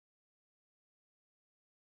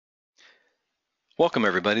Welcome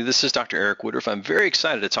everybody, this is Dr. Eric Woodroof. I'm very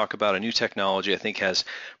excited to talk about a new technology I think has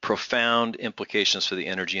profound implications for the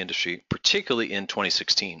energy industry, particularly in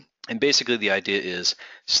 2016. And basically the idea is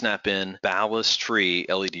snap-in ballast-free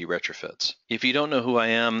LED retrofits. If you don't know who I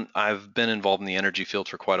am, I've been involved in the energy field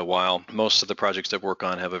for quite a while. Most of the projects I've worked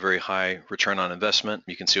on have a very high return on investment.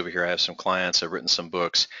 You can see over here I have some clients, I've written some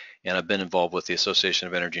books, and I've been involved with the Association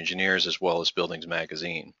of Energy Engineers as well as Buildings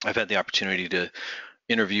Magazine. I've had the opportunity to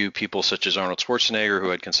interview people such as Arnold Schwarzenegger,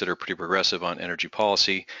 who I'd consider pretty progressive on energy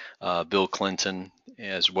policy, Bill Clinton,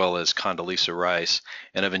 as well as Condoleezza Rice,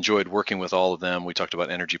 and I've enjoyed working with all of them. We talked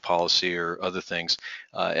about energy policy or other things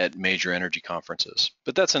at major energy conferences.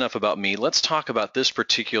 But that's enough about me. Let's talk about this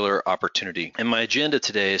particular opportunity. And my agenda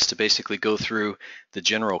today is to basically go through the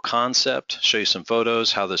general concept, show you some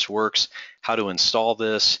photos, how this works, how to install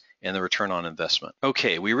this, and the return on investment.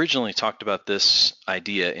 Okay, we originally talked about this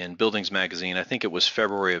idea in Buildings Magazine. I think it was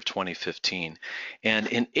February of 2015. And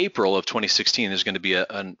in April of 2016, there's going to be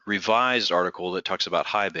a revised article that talks about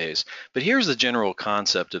high bays. But here's the general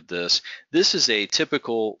concept of this. This is a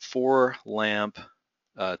typical 4-lamp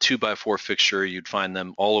 2x4 fixture. You'd find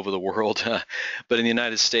them all over the world, but in the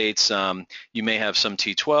United States, you may have some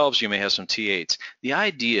T12s, you may have some T8s. The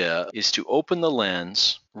idea is to open the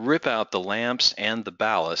lens, rip out the lamps and the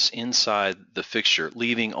ballast inside the fixture,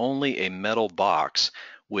 leaving only a metal box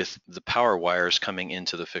with the power wires coming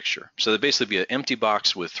into the fixture. So there'd basically be an empty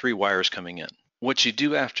box with 3 wires coming in. What you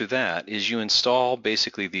do after that is you install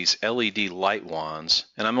basically these LED light wands,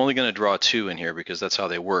 and I'm only going to draw 2 in here because that's how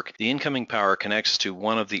they work. The incoming power connects to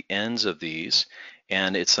one of the ends of these,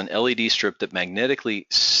 and it's an LED strip that magnetically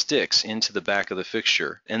sticks into the back of the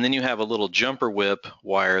fixture. And then you have a little jumper whip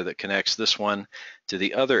wire that connects this one to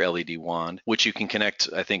the other LED wand, which you can connect,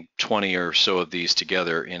 I think, 20 or so of these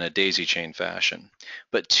together in a daisy chain fashion.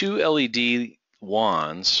 But 2 LED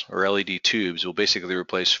wands or LED tubes will basically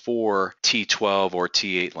replace 4 T12 or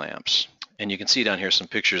T8 lamps. And you can see down here some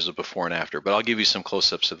pictures of before and after, but I'll give you some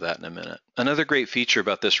close-ups of that in a minute. Another great feature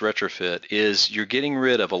about this retrofit is you're getting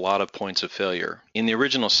rid of a lot of points of failure. In the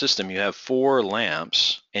original system, you have 4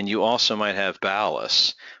 lamps, and you also might have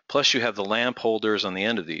ballasts, plus you have the lamp holders on the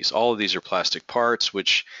end of these. All of these are plastic parts,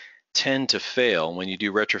 which tend to fail when you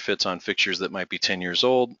do retrofits on fixtures that might be 10 years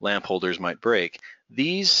old. Lamp holders might break.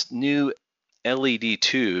 These new LED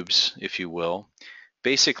tubes, if you will,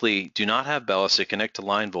 basically do not have ballast. They connect to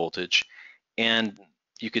line voltage, and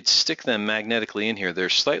you could stick them magnetically in here. They're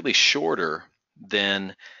slightly shorter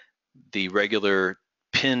than the regular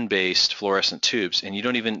pin-based fluorescent tubes, and they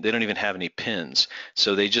don't even have any pins,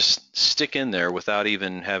 so they just stick in there without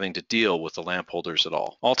even having to deal with the lamp holders at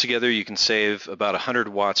all. Altogether, you can save about 100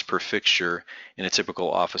 watts per fixture in a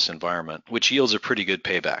typical office environment, which yields a pretty good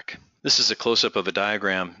payback. This is a close-up of a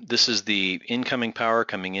diagram. This is the incoming power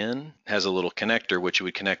coming in, has a little connector which you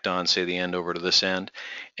would connect on, say, the end over to this end,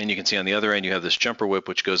 and you can see on the other end you have this jumper whip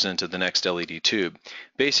which goes into the next LED tube.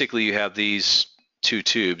 Basically, you have these 2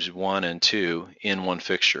 tubes, 1 and 2, in one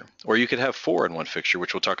fixture. Or you could have 4 in one fixture,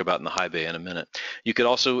 which we'll talk about in the high bay in a minute. You could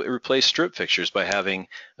also replace strip fixtures by having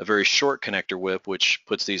a very short connector whip which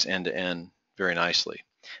puts these end to end very nicely.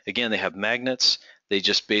 Again, they have magnets. They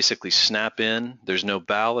just basically snap in. There's no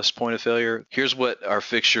ballast point of failure. Here's what our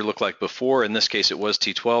fixture looked like before. In this case, it was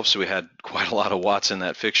T12, so we had quite a lot of watts in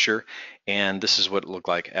that fixture. And this is what it looked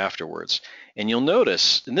like afterwards. And you'll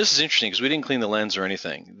notice, and this is interesting because we didn't clean the lens or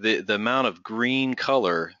anything, the amount of green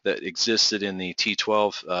color that existed in the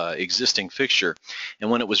T12 existing fixture. And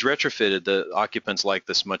when it was retrofitted, the occupants liked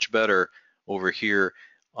this much better. Over here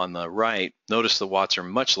on the right, notice the watts are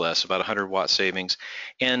much less, about 100 watt savings.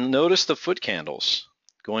 And notice the foot candles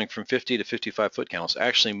going from 50 to 55 foot candles,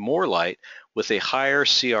 actually more light with a higher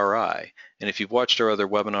CRI. And if you've watched our other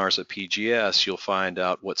webinars at PGS, you'll find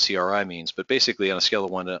out what CRI means. But basically on a scale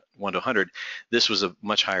of 1 to 100, this was a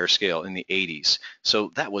much higher scale in the 80s.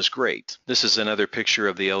 So that was great. This is another picture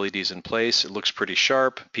of the LEDs in place. It looks pretty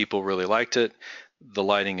sharp. People really liked it. The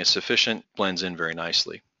lighting is sufficient, blends in very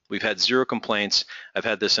nicely. We've had 0 complaints. I've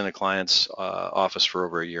had this in a client's office for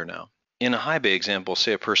over a year now. In a high bay example,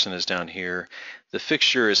 say a person is down here, the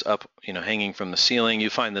fixture is up, hanging from the ceiling. You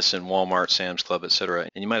find this in Walmart, Sam's Club, etc.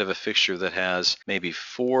 And you might have a fixture that has maybe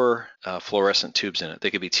 4 fluorescent tubes in it.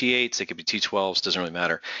 They could be T8s, they could be T12s, doesn't really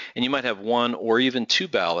matter. And you might have 1 or even 2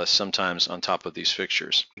 ballasts sometimes on top of these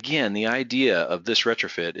fixtures. Again, the idea of this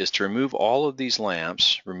retrofit is to remove all of these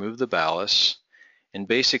lamps, remove the ballasts, and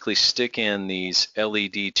basically stick in these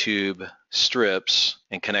LED tube strips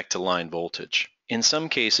and connect to line voltage. In some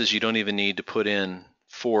cases, you don't even need to put in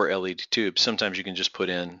 4 LED tubes. Sometimes you can just put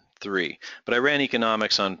in 3. But I ran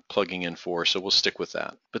economics on plugging in 4, so we'll stick with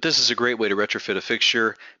that. But this is a great way to retrofit a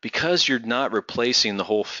fixture. Because you're not replacing the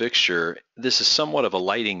whole fixture, this is somewhat of a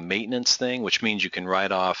lighting maintenance thing, which means you can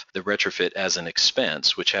write off the retrofit as an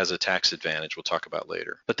expense, which has a tax advantage we'll talk about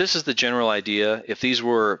later. But this is the general idea. If these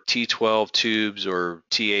were T12 tubes or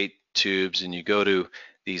T8 tubes and you go to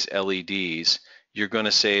these LEDs, you're going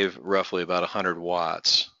to save roughly about 100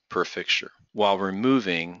 watts per fixture, while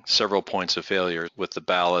removing several points of failure with the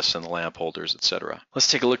ballast and the lamp holders, etc.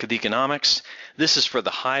 Let's take a look at the economics. This is for the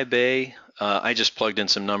high bay. I just plugged in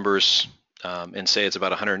some numbers and say it's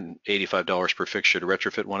about $185 per fixture to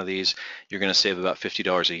retrofit one of these. You're going to save about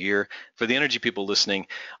 $50 a year. For the energy people listening,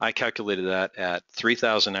 I calculated that at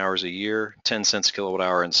 3,000 hours a year, 10 cents a kilowatt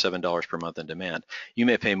hour, and $7 per month in demand. You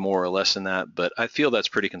may pay more or less than that, but I feel that's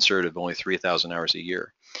pretty conservative, only 3,000 hours a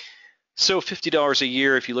year. So $50 a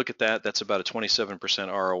year, if you look at that, that's about a 27%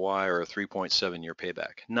 ROI or a 3.7-year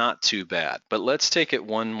payback. Not too bad. But let's take it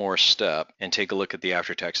one more step and take a look at the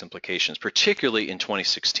after-tax implications, particularly in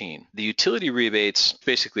 2016. The utility rebates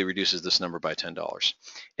basically reduces this number by $10.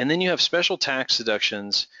 And then you have special tax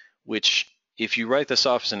deductions, which if you write this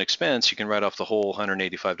off as an expense, you can write off the whole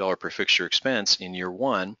 $185 per fixture expense in year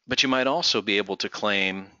one, but you might also be able to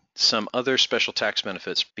claim some other special tax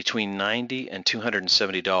benefits between $90 and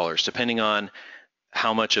 $270, depending on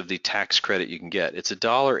how much of the tax credit you can get. It's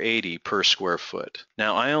 $1.80 per square foot.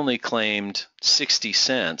 Now, I only claimed 60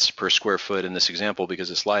 cents per square foot in this example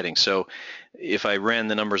because it's lighting. So if I ran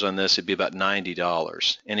the numbers on this, it'd be about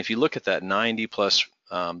 $90. And if you look at that 90 plus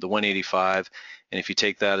the 185, and if you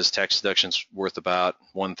take that as tax deductions worth about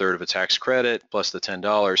 1/3 of a tax credit plus the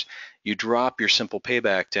 $10, you drop your simple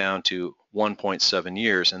payback down to 1.7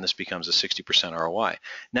 years, and this becomes a 60% ROI.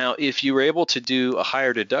 Now, if you were able to do a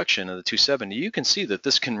higher deduction of the 270, you can see that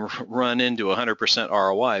this can run into 100%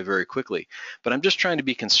 ROI very quickly. But I'm just trying to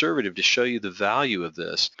be conservative to show you the value of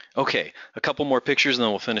this. Okay, a couple more pictures and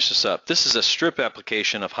then we'll finish this up. This is a strip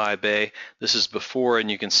application of high bay. This is before, and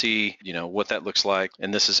you can see, what that looks like.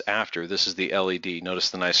 And this is after. This is the LED.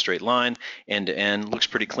 Notice the nice straight line, end to end, looks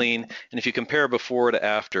pretty clean. And if you compare before to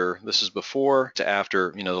after, this is before to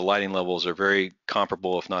after, the lighting levels are very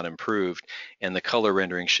comparable, if not improved, and the color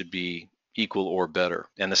rendering should be equal or better.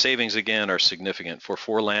 And the savings, again, are significant. For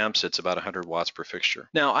 4 lamps, it's about 100 watts per fixture.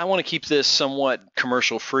 Now, I want to keep this somewhat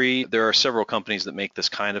commercial free. There are several companies that make this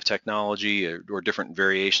kind of technology or different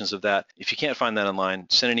variations of that. If you can't find that online,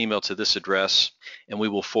 send an email to this address and we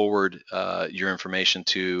will forward your information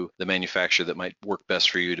to the manufacturer that might work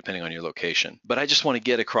best for you depending on your location. But I just want to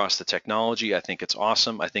get across the technology. I think it's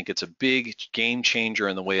awesome. I think it's a big game changer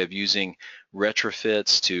in the way of using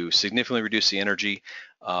retrofits to significantly reduce the energy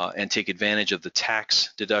and take advantage of the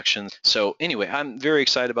tax deductions. So anyway, I'm very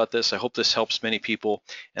excited about this. I hope this helps many people,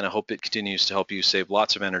 and I hope it continues to help you save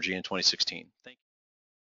lots of energy in 2016. Thank you.